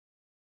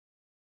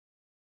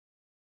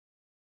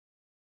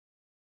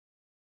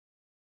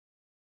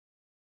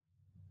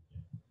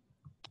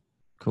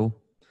Cool.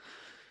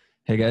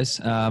 Hey guys,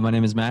 my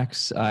name is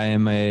Max. I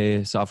am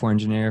a software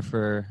engineer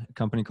for a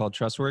company called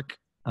Trustwork.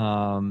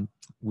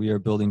 We are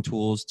building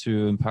tools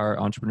to empower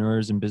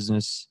entrepreneurs and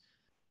business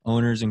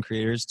owners and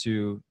creators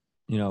to,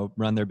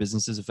 run their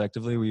businesses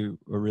effectively. We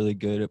are really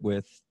good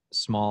with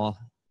small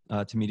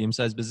to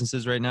medium-sized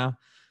businesses right now.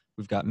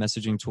 We've got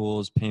messaging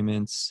tools,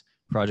 payments,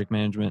 project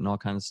management, and all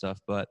kinds of stuff.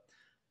 But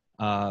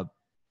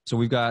so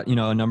we've got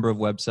a number of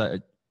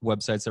websites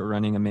that we're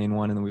running, a main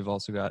one, and then we've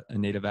also got a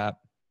native app.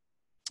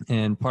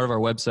 And part of our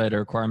website, a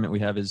requirement we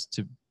have is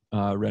to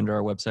render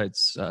our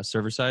websites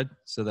server side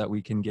so that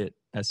we can get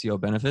SEO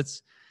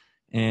benefits.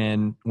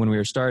 And when we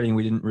were starting,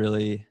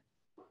 we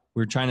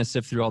were trying to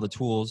sift through all the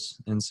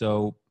tools. And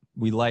so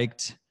we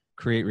liked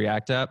Create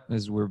React App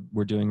as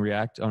we're doing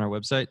React on our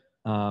website.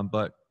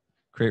 But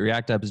Create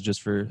React App is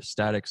just for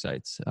static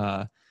sites.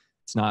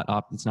 It's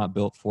not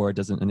built for, it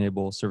doesn't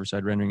enable server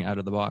side rendering out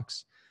of the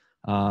box.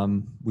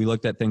 We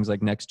looked at things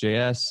like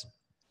NextJS,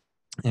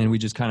 and we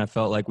just kind of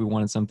felt like we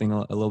wanted something a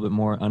little bit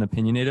more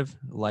unopinionative,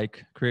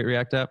 like Create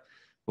React App,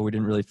 but we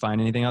didn't really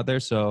find anything out there.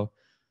 So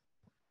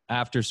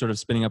after sort of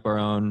spinning up our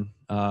own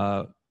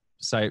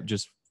site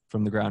just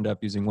from the ground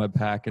up using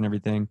Webpack and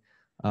everything,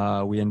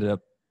 we ended up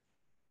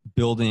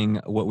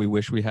building what we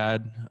wish we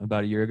had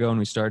about a year ago when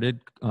we started.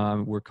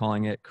 We're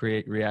calling it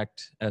Create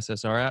React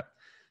Ssr App.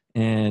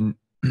 And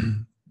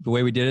the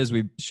way we did is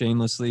we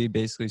shamelessly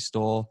basically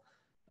stole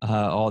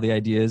all the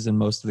ideas and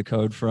most of the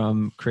code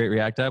from Create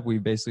React App. We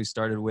basically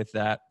started with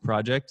that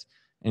project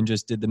and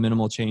just did the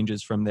minimal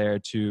changes from there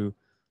to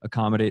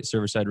accommodate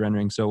server-side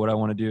rendering. So what I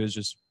want to do is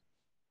just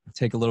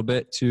take a little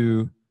bit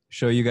to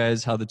show you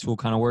guys how the tool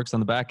kind of works on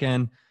the back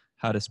end,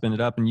 how to spin it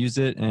up and use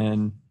it.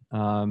 And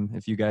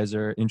if you guys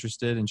are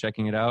interested in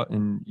checking it out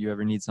and you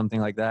ever need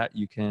something like that,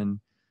 you can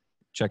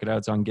check it out.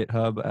 It's on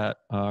GitHub at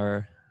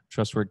our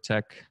Trustwork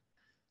Tech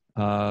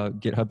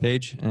GitHub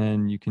page,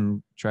 and you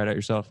can try it out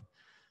yourself.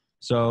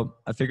 So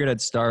I figured I'd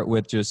start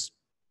with, just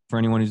for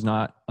anyone who's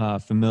not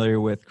familiar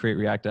with Create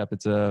React App,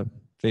 it's a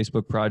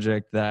Facebook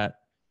project that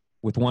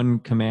with one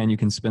command you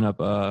can spin up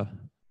a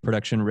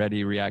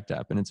production-ready React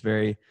app. And it's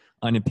very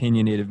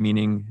unopinionative,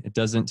 meaning it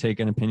doesn't take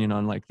an opinion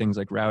on like things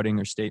like routing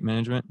or state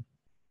management.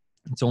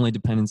 Its only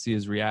dependency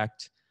is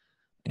React,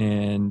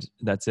 and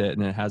that's it.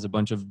 And it has a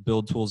bunch of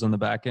build tools on the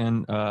back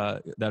end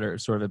that are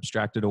sort of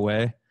abstracted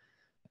away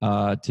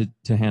to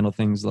handle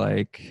things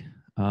like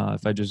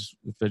if I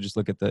just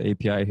look at the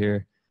API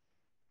here,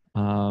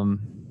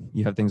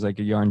 you have things like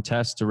a yarn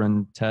test to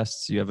run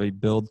tests. You have a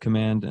build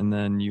command, and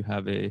then you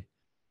have a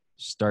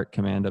start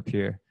command up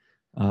here.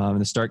 And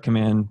the start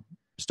command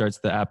starts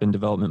the app in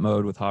development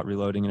mode with hot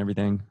reloading and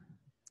everything.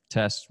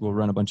 Test will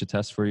run a bunch of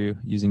tests for you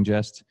using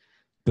Jest.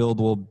 Build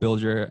will build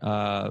your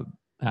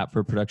app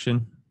for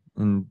production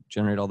and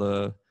generate all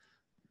the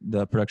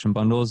production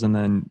bundles. And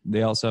then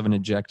they also have an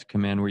eject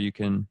command where you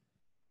can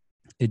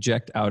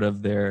eject out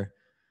of their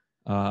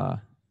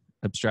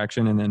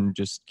abstraction and then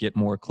just get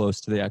more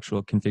close to the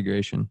actual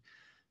configuration.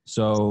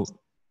 So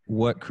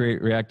what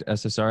Create React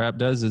Ssr App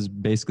does is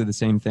basically the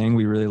same thing.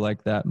 We really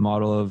like that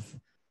model of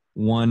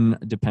one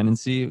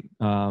dependency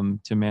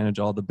to manage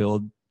all the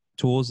build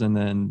tools, and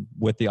then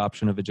with the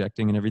option of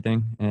ejecting and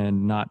everything,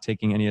 and not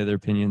taking any other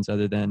opinions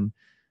other than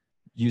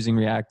using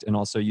React and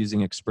also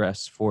using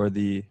Express for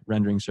the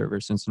rendering server.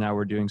 Since now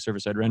we're doing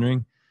server-side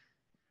rendering,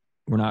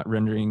 we're not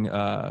rendering,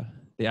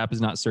 the app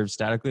is not served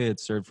statically,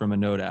 it's served from a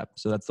Node app.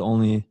 So that's the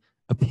only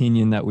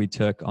opinion that we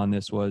took on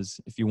this was,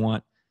 if you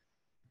want,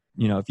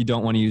 if you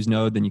don't want to use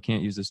Node, then you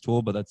can't use this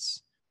tool, but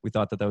we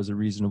thought that was a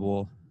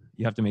reasonable,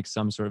 you have to make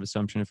some sort of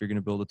assumption if you're going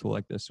to build a tool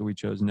like this. So we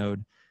chose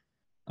Node.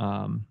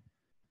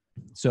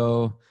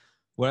 So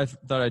what I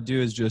thought I'd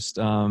do is just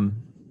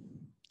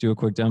do a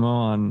quick demo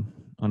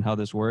on how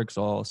this works.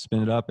 I'll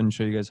spin it up and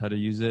show you guys how to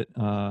use it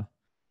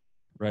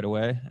right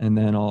away. And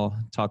then I'll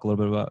talk a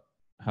little bit about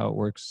how it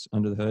works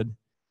under the hood.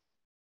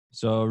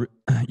 So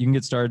you can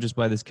get started just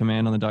by this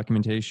command on the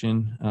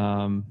documentation.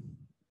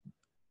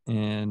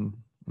 And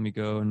let me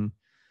go and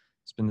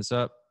spin this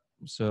up.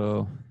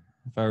 So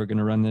if I were going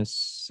to run this,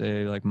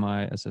 say like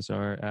my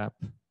Ssr app,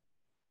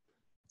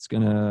 it's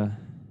going to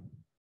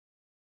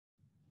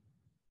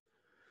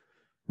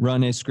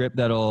run a script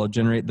that'll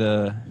generate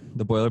the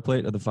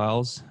boilerplate of the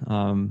files.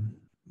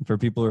 For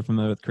people who are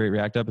familiar with Create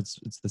React App,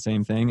 it's the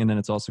same thing. And then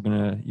it's also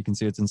you can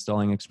see it's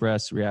installing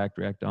Express, React,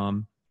 React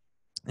DOM,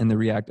 and the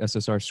React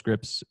Ssr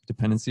scripts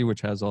dependency,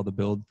 which has all the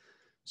build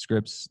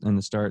scripts and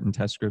the start and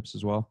test scripts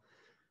as well.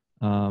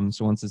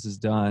 So once this is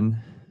done,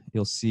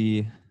 you'll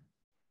see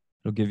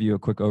it'll give you a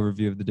quick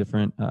overview of the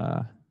different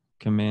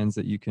commands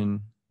that you can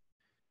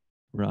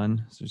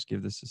run. So just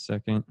give this a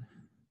second.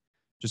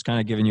 Just kind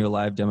of giving you a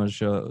live demo to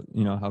show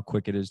how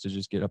quick it is to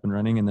just get up and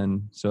running. And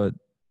then so it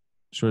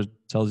sort of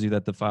tells you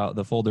that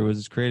the folder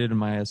was created in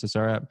my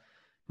Ssr app,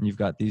 and you've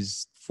got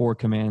these 4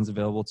 commands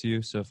available to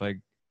you. So if I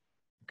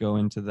go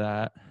into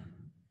that,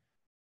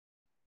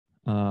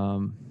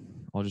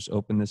 I'll just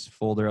open this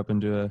folder up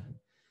into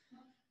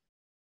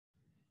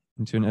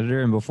into an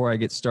editor. And before I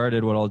get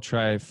started, what I'll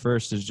try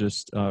first is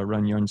just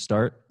run yarn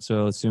start.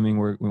 So assuming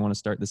we want to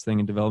start this thing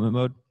in development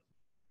mode,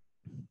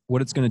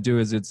 what it's going to do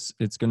is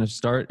it's going to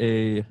start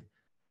a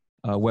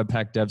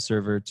Webpack dev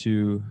server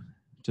to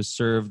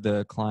serve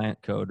the client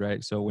code,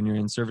 right? So when you're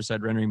in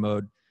server-side rendering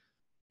mode,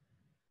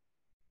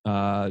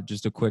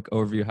 just a quick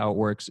overview how it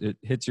works. It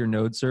hits your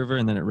Node server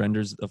and then it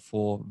renders a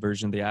full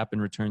version of the app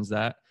and returns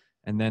that.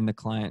 And then the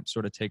client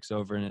sort of takes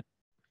over and it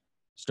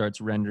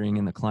starts rendering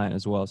in the client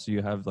as well. So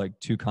you have like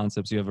two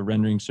concepts. You have a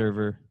rendering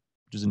server,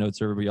 which is a Node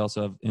server, but you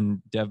also have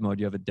in dev mode,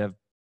 you have a dev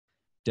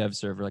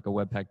server, like a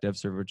Webpack dev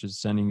server, which is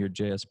sending your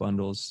JS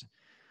bundles.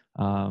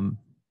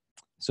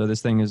 So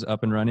this thing is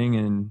up and running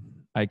and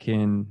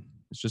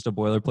it's just a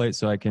boilerplate.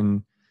 So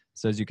it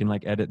says you can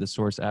like edit the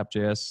source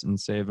app.js and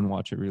save and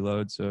watch it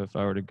reload. So if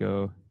I were to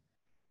go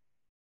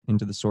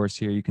into the source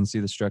here, you can see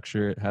the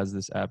structure. It has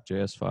this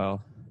app.js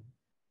file.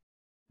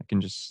 I can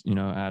just,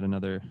 add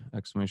another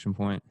exclamation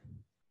point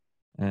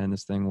and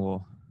this thing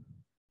will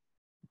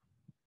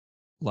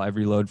live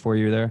reload for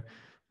you there.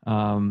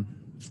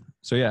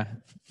 So yeah,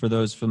 for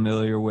those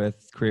familiar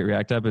with Create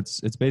React App, it's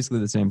basically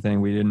the same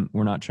thing. We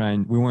weren't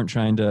trying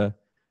to,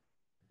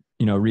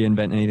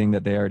 reinvent anything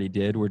that they already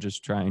did. We're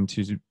just trying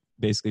to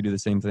basically do the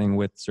same thing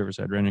with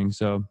server-side rendering.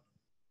 So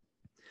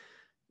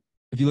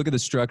if you look at the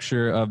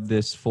structure of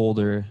this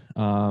folder,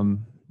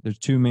 there's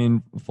two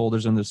main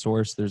folders on the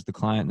source. There's the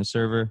client and the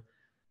server.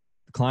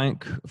 The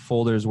client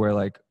folder is where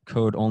like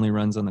code only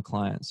runs on the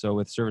client. So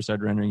with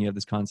server-side rendering, you have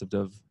this concept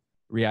of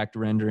React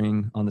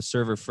rendering on the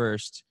server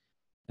first,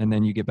 and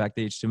then you get back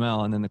the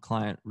HTML, and then the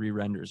client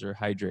re-renders or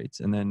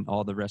hydrates, and then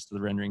all the rest of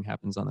the rendering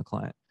happens on the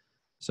client.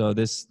 So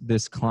this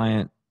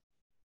client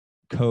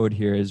code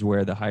here is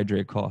where the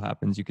hydrate call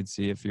happens. You could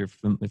see if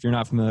you're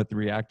not familiar with the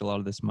React, a lot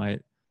of this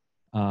might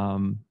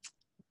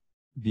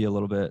be a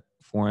little bit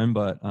foreign,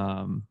 but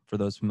for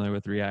those familiar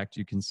with React,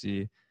 you can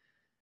see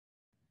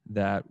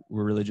that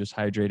we're really just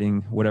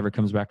hydrating whatever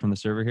comes back from the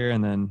server here.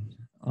 And then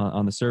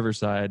on the server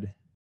side,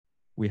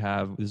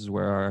 this is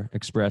where our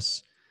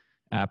Express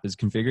app is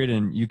configured,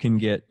 and you can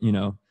get,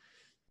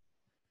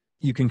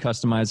 you can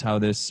customize how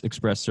this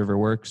Express server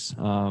works.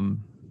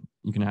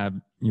 You can have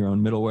your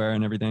own middleware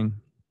and everything.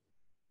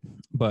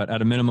 But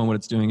at a minimum, what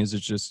it's doing is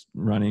it's just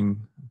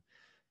running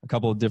a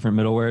couple of different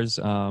middlewares,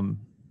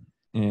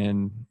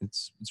 and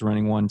it's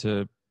running one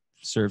to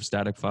serve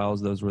static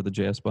files. Those where the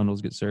JS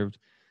bundles get served.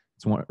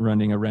 It's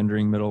running a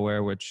rendering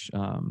middleware, which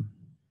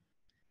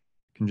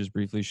can just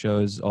briefly show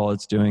is all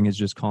it's doing is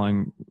just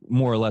calling,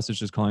 more or less, it's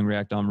just calling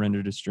React DOM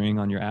render to string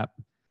on your app.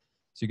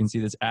 So you can see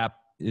this app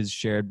is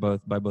shared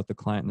by both the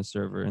client and the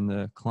server. In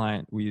the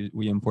client, we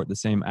import the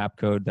same app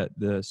code that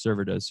the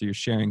server does. So you're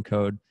sharing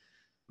code.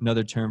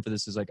 Another term for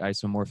this is like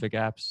isomorphic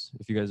apps.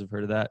 If you guys have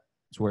heard of that,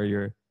 it's where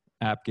your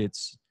app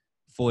gets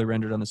fully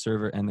rendered on the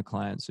server and the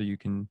client. So you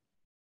can,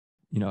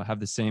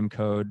 have the same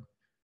code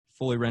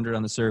fully rendered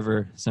on the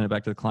server, send it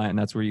back to the client. And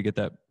that's where you get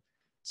that.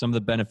 Some of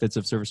the benefits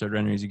of server-side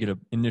rendering is you get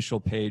an initial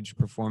page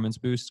performance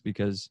boost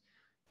because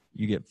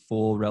you get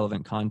full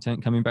relevant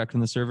content coming back from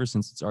the server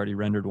since it's already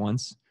rendered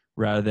once,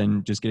 rather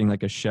than just getting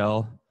like a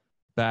shell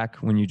back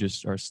when you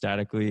just are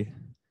statically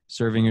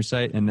serving your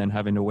site and then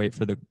having to wait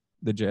for the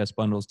JS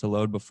bundles to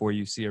load before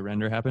you see a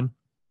render happen.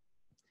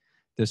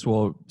 This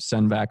will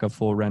send back a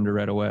full render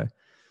right away.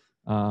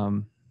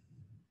 And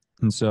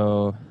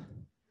so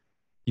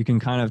you can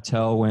kind of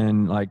tell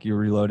when like you're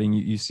reloading,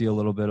 you see a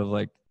little bit of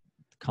like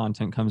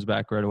content comes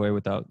back right away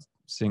without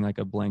seeing like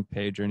a blank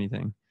page or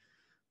anything.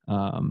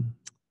 Let's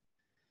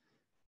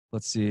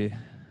see.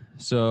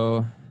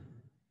 So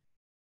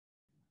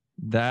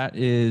that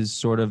is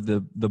sort of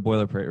the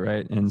boilerplate,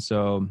 right? And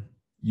so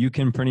you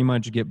can pretty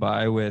much get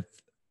by with,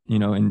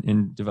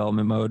 in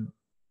development mode,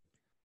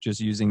 just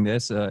using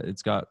this.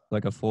 It's got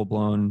like a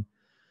full-blown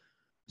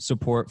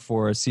support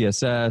for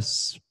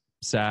CSS,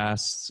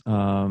 Sass.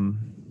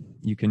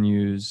 You can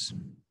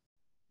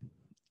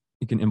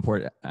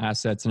import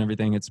assets and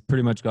everything. It's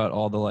pretty much got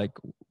all the like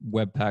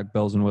Webpack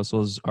bells and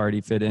whistles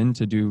already fit in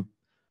to do,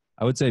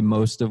 I would say,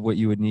 most of what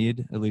you would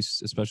need, at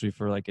least especially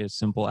for like a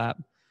simple app.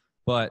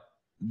 But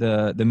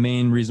the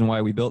main reason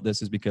why we built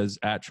this is because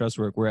at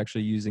Trustwork, we're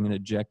actually using an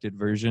ejected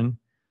version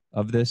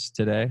of this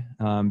today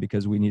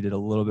because we needed a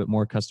little bit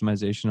more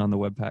customization on the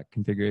Webpack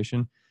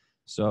configuration.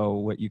 So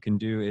what you can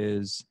do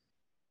is,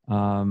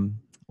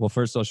 well,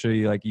 first I'll show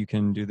you, like, you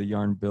can do the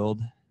yarn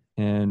build.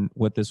 And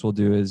what this will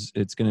do is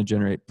it's going to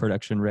generate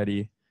production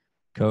ready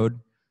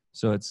code.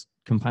 So it's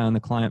compiling the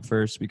client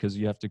first because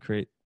you have to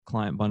create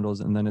client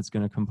bundles, and then it's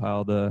going to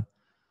compile the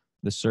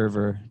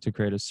server to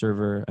create a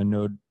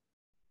Node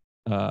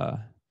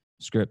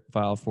script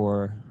file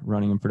for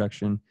running in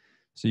production.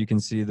 So you can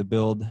see the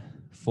build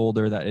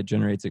folder that it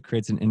generates. It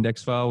creates an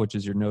index file, which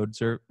is your Node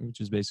which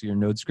is basically your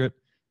Node script.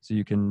 So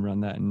you can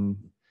run that in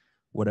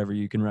whatever.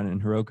 You can run it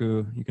in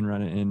Heroku. You can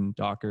run it in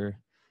Docker.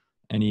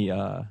 Any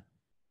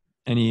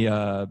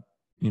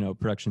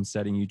production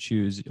setting you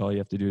choose. All you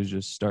have to do is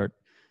just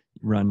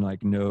run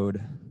like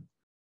node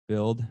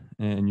build,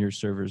 and your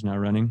server is now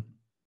running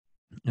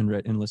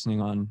and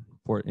listening on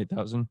port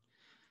 8000.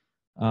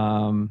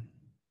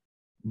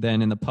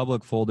 Then in the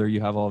public folder,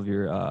 you have all of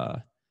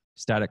your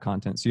static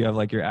content. So you have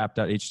like your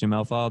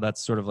app.html file.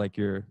 That's sort of like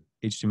your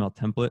HTML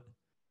template.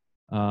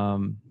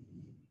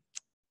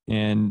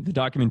 And the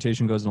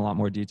documentation goes in a lot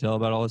more detail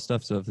about all this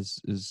stuff. So if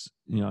this is,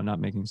 not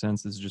making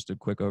sense, this is just a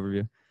quick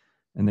overview.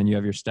 And then you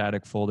have your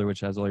static folder,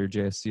 which has all your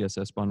JS,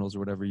 CSS bundles or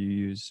whatever you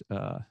use,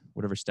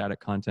 whatever static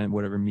content,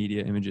 whatever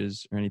media,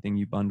 images, or anything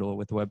you bundle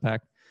with the Webpack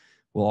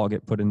will all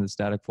get put in the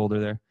static folder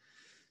there.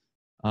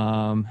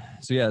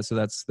 So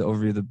that's the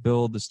overview of the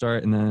build to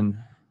start. And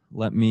then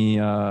let me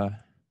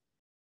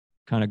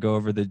kind of go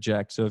over the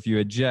eject. So if you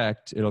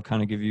eject, it'll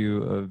kind of give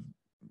you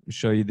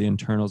show you the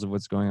internals of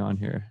what's going on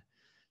here.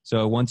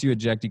 So once you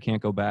eject, you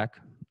can't go back.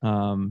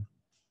 And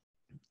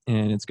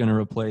it's going to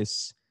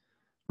replace,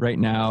 right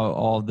now,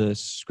 all the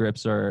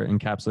scripts are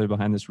encapsulated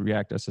behind this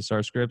React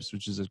Ssr scripts,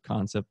 which is a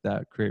concept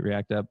that Create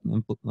React App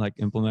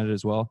implemented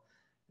as well.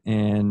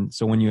 And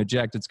so when you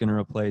eject, it's going to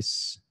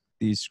replace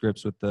these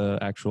scripts with the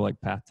actual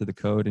path to the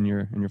code in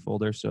your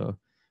folder. So if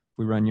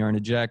we run yarn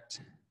eject,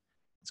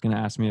 it's going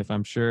to ask me if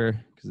I'm sure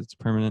because it's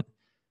permanent.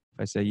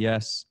 If I say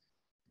yes,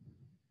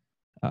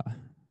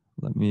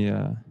 let me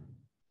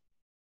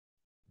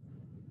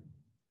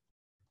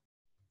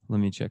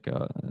check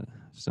out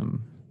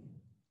some.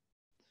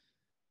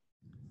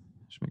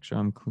 Just make sure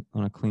I'm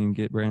on a clean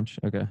Git branch.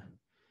 Okay,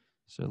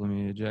 so let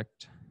me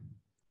eject.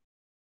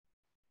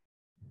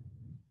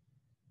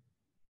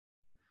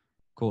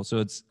 Cool. So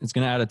it's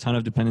going to add a ton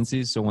of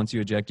dependencies. So once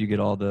you eject, you get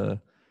all the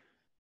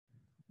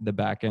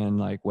backend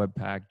like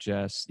Webpack,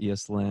 Jest,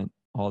 ESLint,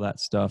 all that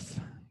stuff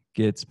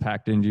gets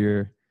packed into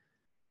your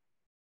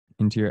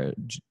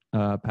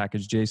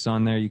package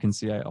JSON there. You can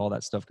see all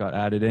that stuff got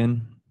added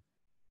in.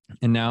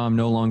 And now I'm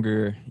no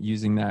longer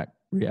using that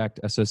React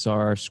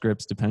Ssr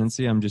scripts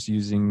dependency. I'm just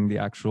using the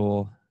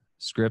actual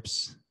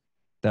scripts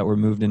that were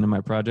moved into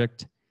my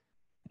project.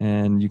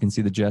 And you can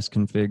see the Jest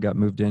config got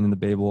moved in the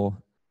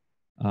Babel.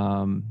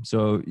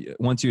 So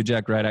once you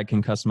eject, right, I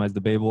can customize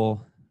the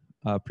Babel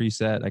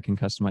preset. I can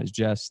customize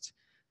Jest.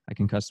 I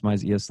can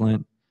customize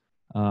ESLint.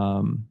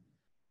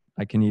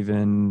 I can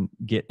even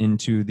get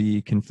into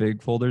the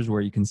config folders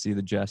where you can see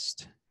the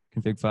Jest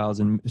config files.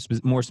 And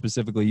more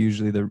specifically,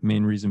 usually the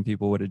main reason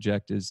people would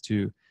eject is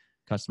to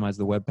customize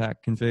the Webpack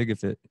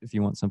config if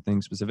you want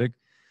something specific.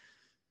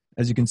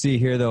 As you can see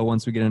here, though,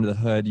 once we get into the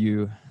hood,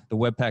 the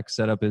Webpack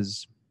setup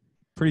is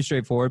pretty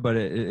straightforward, but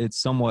it's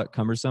somewhat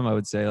cumbersome. I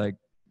would say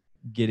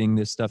getting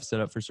this stuff set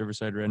up for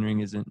server-side rendering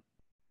isn't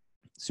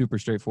super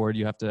straightforward.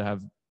 You have to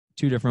have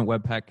two different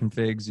Webpack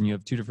configs, and you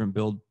have two different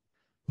build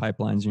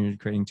pipelines, and you're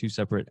creating two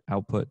separate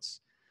outputs.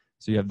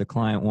 So you have the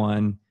client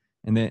one,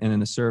 and then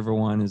the server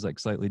one is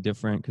slightly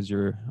different because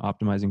you're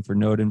optimizing for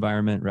Node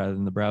environment rather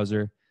than the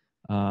browser.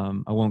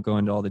 I won't go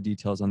into all the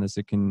details on this.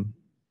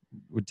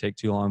 Would take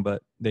too long,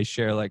 but they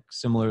share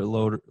similar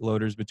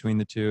loaders between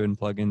the two and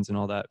plugins and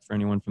all that for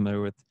anyone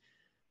familiar with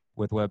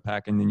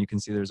Webpack. And then you can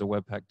see there's a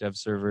Webpack dev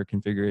server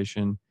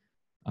configuration.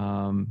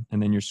 And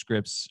then your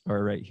scripts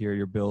are right here,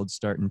 your build,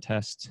 start, and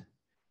test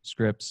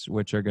scripts,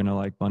 which are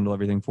gonna bundle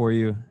everything for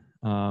you.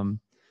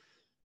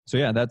 So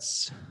yeah,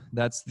 that's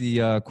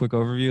the quick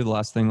overview. The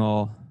last thing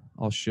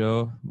I'll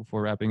show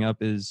before wrapping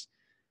up is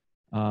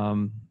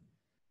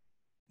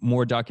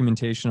more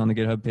documentation on the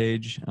GitHub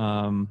page,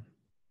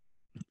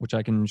 which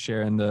I can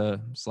share in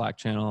the Slack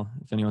channel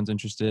if anyone's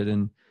interested.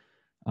 And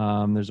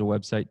there's a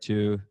website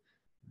too.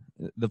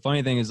 The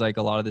funny thing is a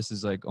lot of this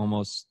is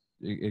almost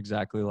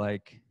exactly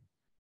like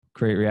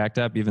Create React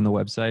App, even the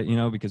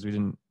website, because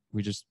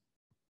we just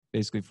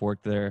basically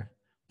forked their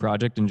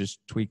project and just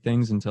tweak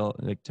things until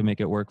to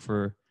make it work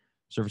for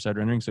server-side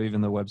rendering. So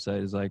even the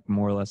website is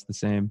more or less the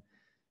same.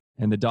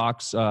 And the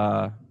docs,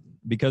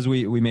 because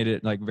we made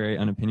it very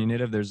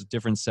unopinionative, there's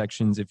different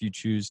sections. If you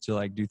choose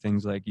to do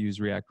things like use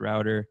React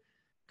Router,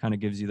 kind of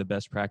gives you the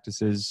best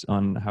practices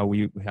on how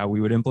we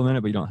would implement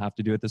it, but you don't have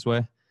to do it this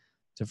way.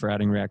 For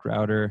adding React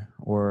Router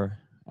or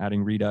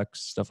adding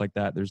Redux, stuff like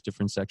that, there's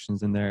different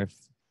sections in there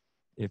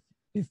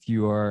if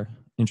you are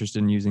interested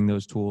in using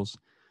those tools.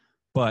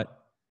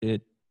 But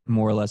it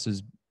more or less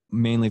is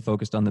mainly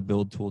focused on the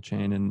build tool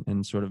chain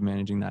and sort of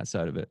managing that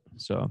side of it.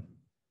 So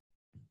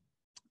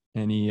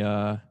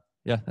yeah,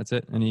 that's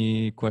it.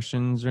 Any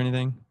questions or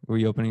anything? Are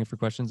we opening it for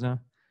questions now?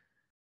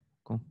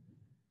 Cool.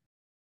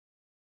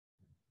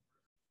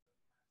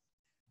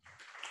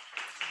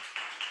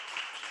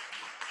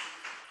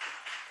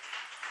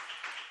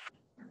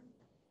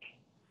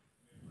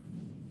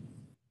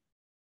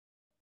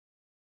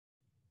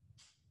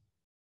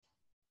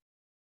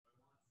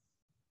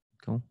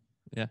 Cool.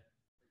 Yeah.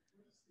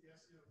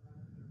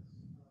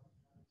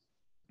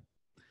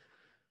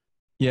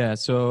 Yeah,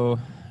 so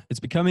it's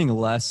becoming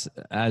less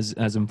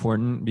as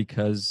important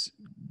because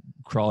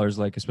crawlers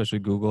especially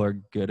Google are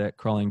good at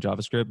crawling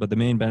JavaScript. But the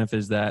main benefit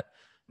is that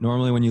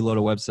normally when you load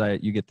a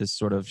website, you get this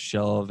sort of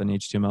shell of an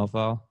HTML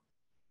file.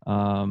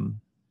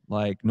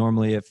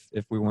 Normally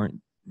if we weren't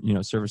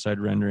server-side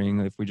rendering,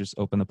 if we just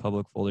open the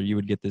public folder, you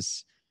would get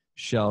this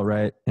shell,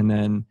 right? And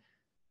then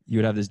you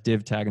would have this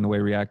div tag, and the way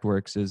React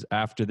works is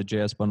after the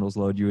JS bundles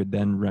load, you would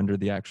then render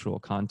the actual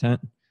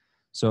content.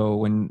 So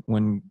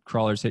when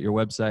crawlers hit your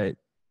website,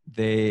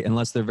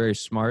 unless they're very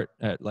smart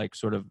at like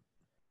sort of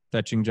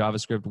fetching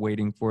JavaScript,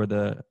 waiting for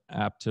the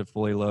app to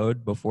fully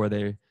load before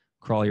they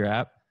crawl your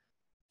app,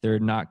 they're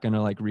not going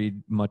to like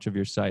read much of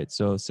your site.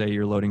 So say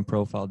you're loading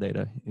profile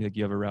data, like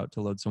you have a route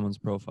to load someone's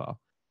profile.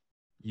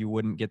 You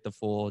wouldn't get the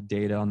full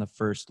data on the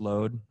first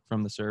load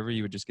from the server.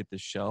 You would just get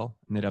this shell,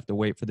 and they'd have to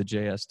wait for the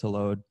JS to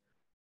load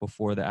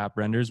before the app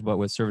renders. But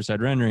with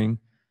server-side rendering,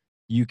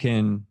 you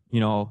can,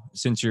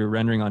 since you're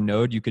rendering on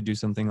Node, you could do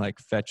something like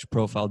fetch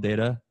profile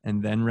data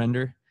and then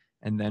render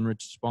and then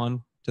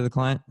respond to the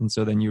client. And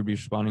so then you would be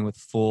responding with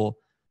full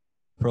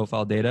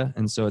profile data.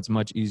 And so it's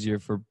much easier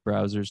for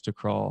browsers to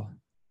crawl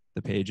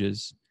the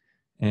pages.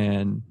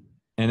 And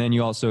then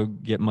you also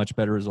get much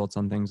better results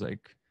on things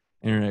like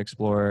Internet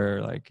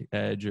Explorer, like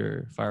Edge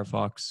or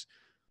Firefox,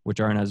 which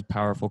aren't as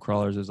powerful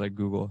crawlers as like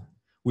Google.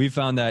 We've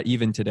found that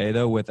even today,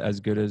 though, with as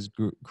good as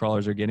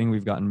crawlers are getting,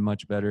 we've gotten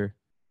much better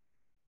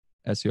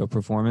SEO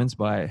performance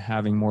by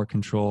having more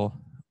control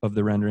of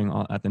the rendering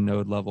at the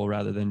node level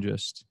rather than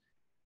just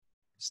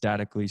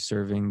statically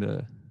serving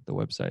the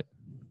website.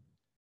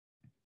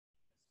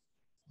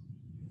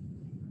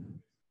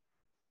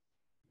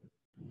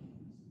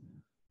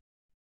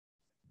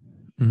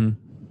 Mm-hmm.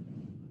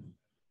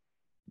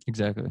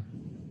 Exactly.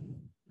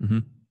 Mm-hmm.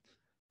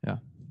 Yeah.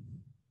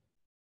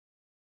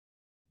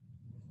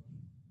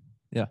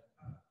 Yeah.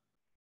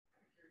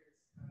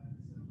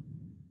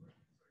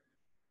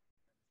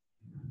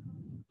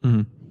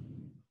 Mm-hmm.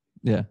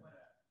 Yeah.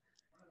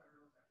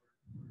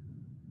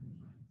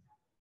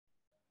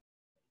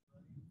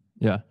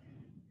 Yeah.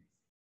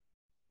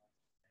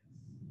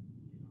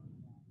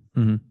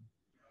 Mm-hmm.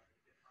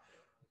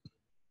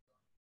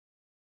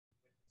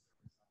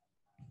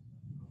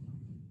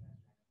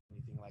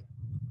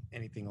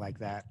 Anything like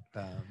that.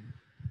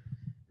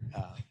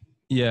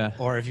 Yeah.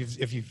 Or if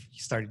you've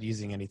started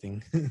using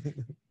anything.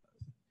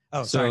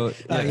 Oh, So,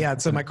 sorry. Yeah.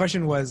 So my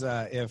question was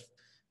if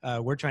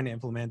we're trying to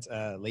implement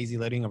lazy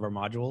loading of our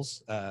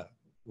modules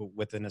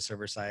within a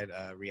server-side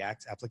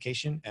React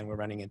application, and we're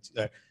running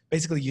into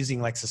basically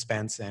using like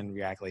Suspense and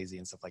React Lazy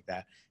and stuff like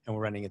that, and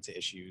we're running into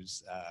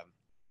issues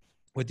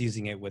with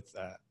using it with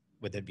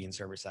it being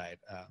server-side.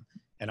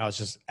 And I was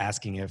just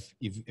asking if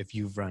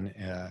you've run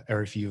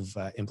or if you've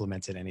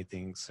implemented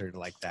anything sort of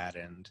like that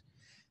and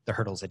the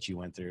hurdles that you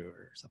went through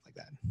or stuff like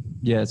that.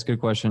 Yeah, it's a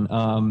good question.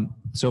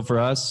 So for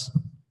us,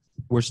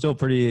 we're still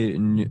pretty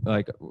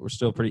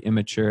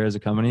immature as a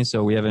company,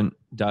 so we haven't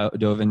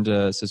dove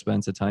into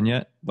Suspense a ton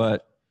yet.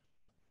 But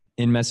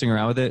in messing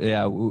around with it,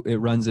 yeah,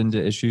 it runs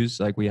into issues.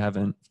 Like we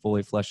haven't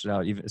fully fleshed it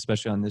out, even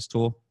especially on this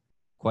tool,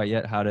 quite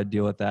yet. How to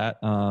deal with that?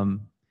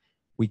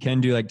 We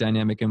can do like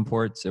dynamic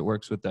imports. It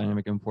works with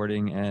dynamic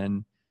importing,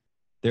 and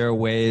there are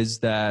ways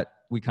that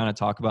we kind of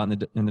talk about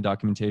in the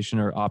documentation,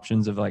 or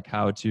options of like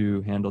how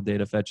to handle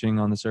data fetching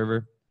on the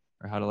server,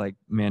 or how to like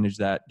manage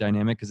that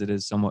dynamic, because it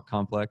is somewhat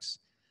complex.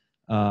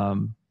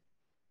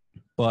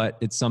 But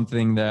it's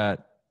something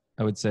that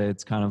I would say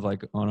it's kind of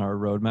like on our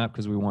roadmap,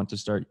 because we want to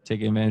start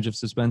taking advantage of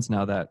Suspense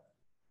now that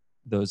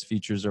those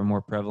features are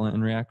more prevalent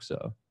in React.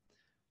 So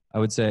I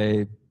would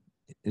say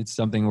it's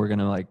something we're going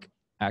to like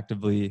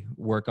actively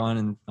work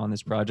on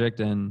this project.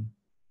 And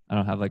I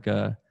don't have like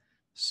a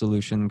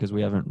solution because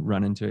we haven't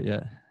run into it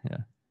yet.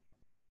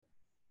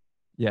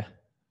 Yeah.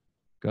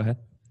 Go ahead.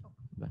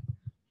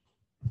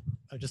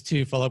 Just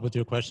to follow up with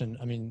your question,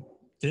 I mean,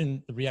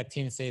 didn't the React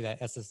team say that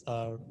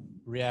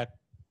React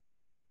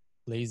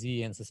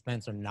Lazy and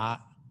Suspense are not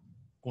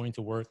going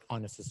to work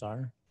on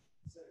SSR?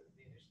 So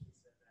they initially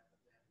said that,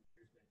 but then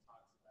there's been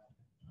talks about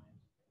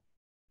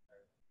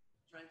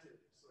trying to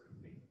sort of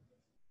make it.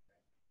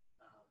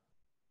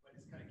 But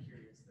it's kind of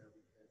curious though,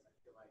 because I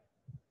feel like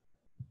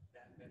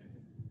that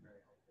benefit would be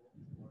very helpful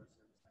for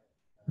service type.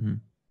 Mm-hmm.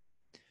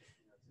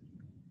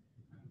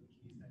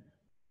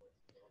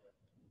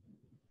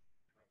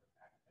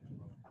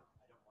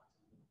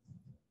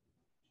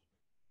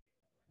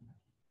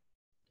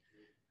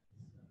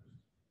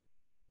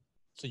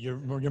 So you're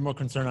more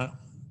concerned on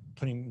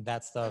putting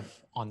that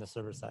stuff on the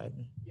server side.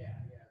 Yeah.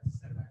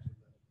 Instead of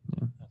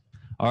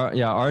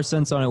actually. Our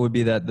sense on it would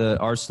be that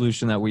our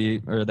solution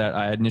that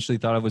I initially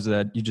thought of was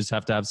that you just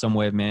have to have some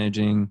way of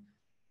managing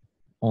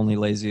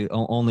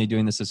only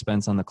doing the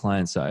Suspense on the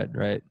client side,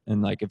 right?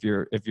 And like if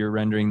you're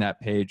rendering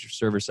that page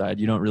server side,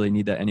 you don't really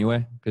need that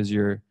anyway, because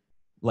you're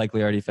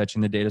likely already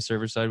fetching the data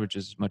server side, which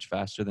is much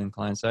faster than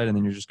client side, and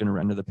then you're just going to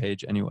render the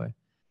page anyway.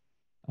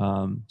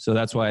 So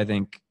that's why I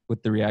think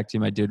with the React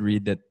team, I did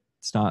read that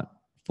it's not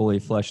fully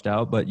fleshed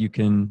out, but you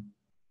can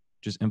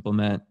just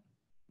implement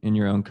in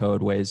your own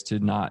code ways to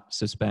not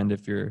suspend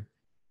if you're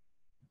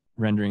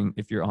rendering,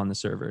 if you're on the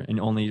server, and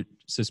only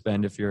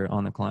suspend if you're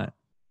on the client.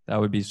 That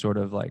would be sort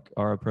of like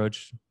our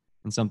approach,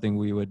 and something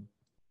we would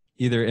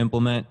either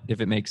implement if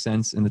it makes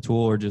sense in the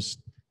tool or just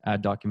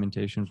add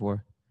documentation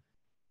for.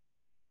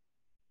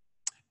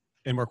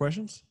 Any more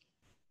questions?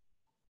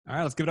 All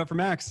right, let's give it up for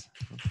Max.